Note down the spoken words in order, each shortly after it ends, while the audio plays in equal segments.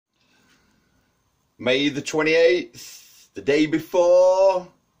May the 28th, the day before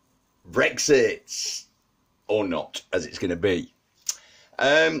Brexit, or not, as it's going to be.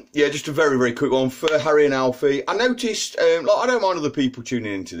 Yeah, just a very, very quick one for Harry and Alfie. I noticed, like, I don't mind other people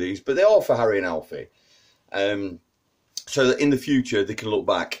tuning into these, but they are for Harry and Alfie. So that in the future they can look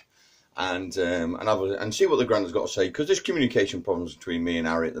back and see what the granddad's got to say, because there's communication problems between me and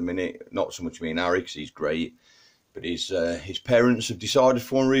Harry at the minute. Not so much me and Harry, because he's great, but his parents have decided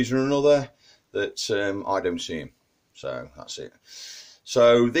for one reason or another that I don't see him. So that's it.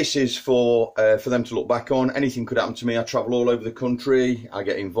 So this is for them to look back on. Anything could happen to me. I travel all over the country. I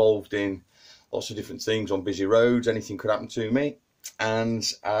get involved in lots of different things on busy roads. Anything could happen to me. And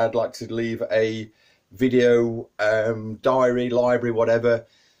I'd like to leave a video, diary, library, whatever.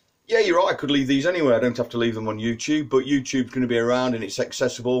 Yeah, you're right. I could leave these anywhere. I don't have to leave them on YouTube. But YouTube's going to be around and it's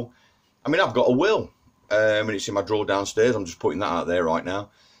accessible. I mean, I've got a will. And it's in my drawer downstairs. I'm just putting that out there right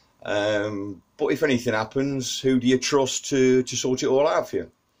now. But if anything happens, who do you trust to sort it all out for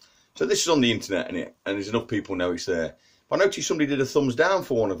you? So this is on the internet, innit? And there's enough people know it's there. But I noticed somebody did a thumbs down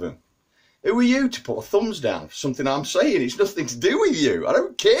for one of them. Who are you to put a thumbs down for something I'm saying? It's nothing to do with you. I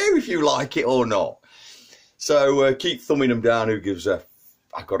don't care if you like it or not. So keep thumbing them down. Who gives a...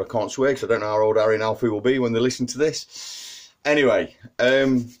 I can't swear because I don't know how old Harry and Alfie will be when they listen to this. Anyway,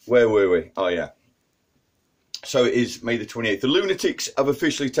 where were we? Oh, yeah. So it is May the 28th. The lunatics have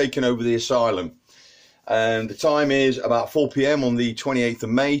officially taken over the asylum. And the time is about 4 PM on the 28th of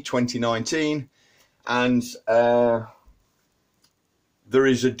May 2019. And there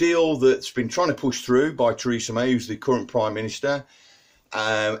is a deal that's been trying to push through by Theresa May, who's the current Prime Minister.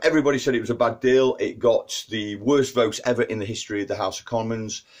 Everybody said it was a bad deal. It got the worst votes ever in the history of the House of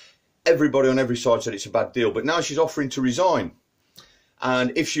Commons. Everybody on every side said it's a bad deal. But now she's offering to resign.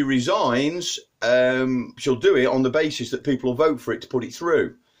 And if she resigns, she'll do it on the basis that people will vote for it to put it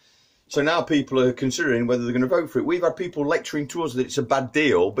through. So now people are considering whether they're going to vote for it. We've had people lecturing to us that it's a bad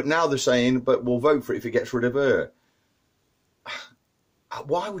deal, but now they're saying, but we'll vote for it if it gets rid of her.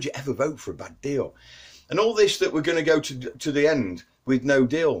 Why would you ever vote for a bad deal? And all this that we're going to go to the end with no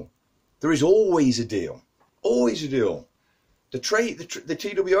deal. There is always a deal. Always a deal. The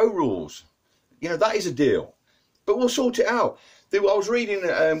TWO rules, you know, that is a deal. But we'll sort it out. I was reading,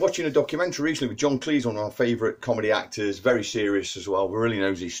 watching a documentary recently with John Cleese, one of our favourite comedy actors, very serious as well, really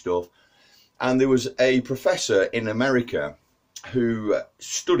knows his stuff. And there was a professor in America who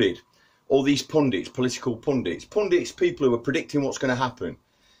studied all these pundits, political pundits, people who are predicting what's going to happen.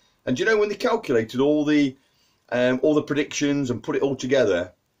 And do you know, when they calculated all the predictions and put it all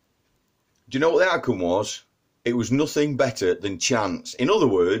together, do you know what the outcome was? It was nothing better than chance. In other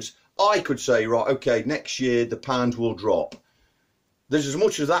words, I could say, right, okay, next year the pound will drop. There's as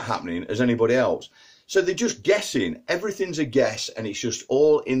much as that happening as anybody else. So they're just guessing. Everything's a guess and it's just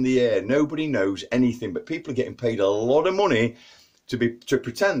all in the air. Nobody knows anything, but people are getting paid a lot of money to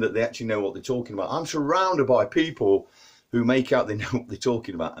pretend that they actually know what they're talking about. I'm surrounded by people who make out they know what they're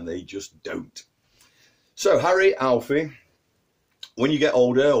talking about and they just don't. So Harry, Alfie, when you get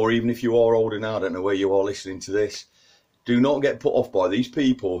older, or even if you are older now, I don't know where you are listening to this, do not get put off by these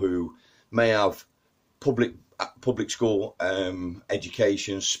people who may have public school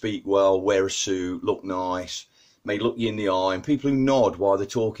education, speak well, wear a suit, look nice, may look you in the eye, and people who nod while they're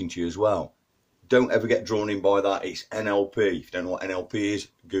talking to you as well. Don't ever get drawn in by that. It's NLP. If you don't know what NLP is,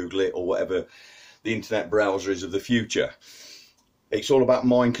 Google it, or whatever the internet browser is of the future. It's all about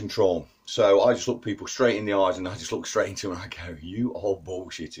mind control. So I just look people straight in the eyes and I just look straight into them and I go, you are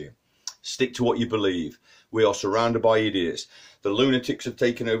bullshitting. Stick to what you believe. We are surrounded by idiots. The lunatics have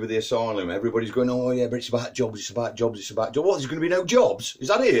taken over the asylum. Everybody's going, oh yeah, but it's about jobs, it's about jobs, it's about jobs. What, there's going to be no jobs? Is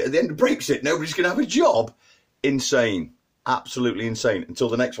that it? At the end of Brexit, nobody's going to have a job? Insane. Absolutely insane. Until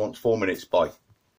the next one, 4 minutes. Bye.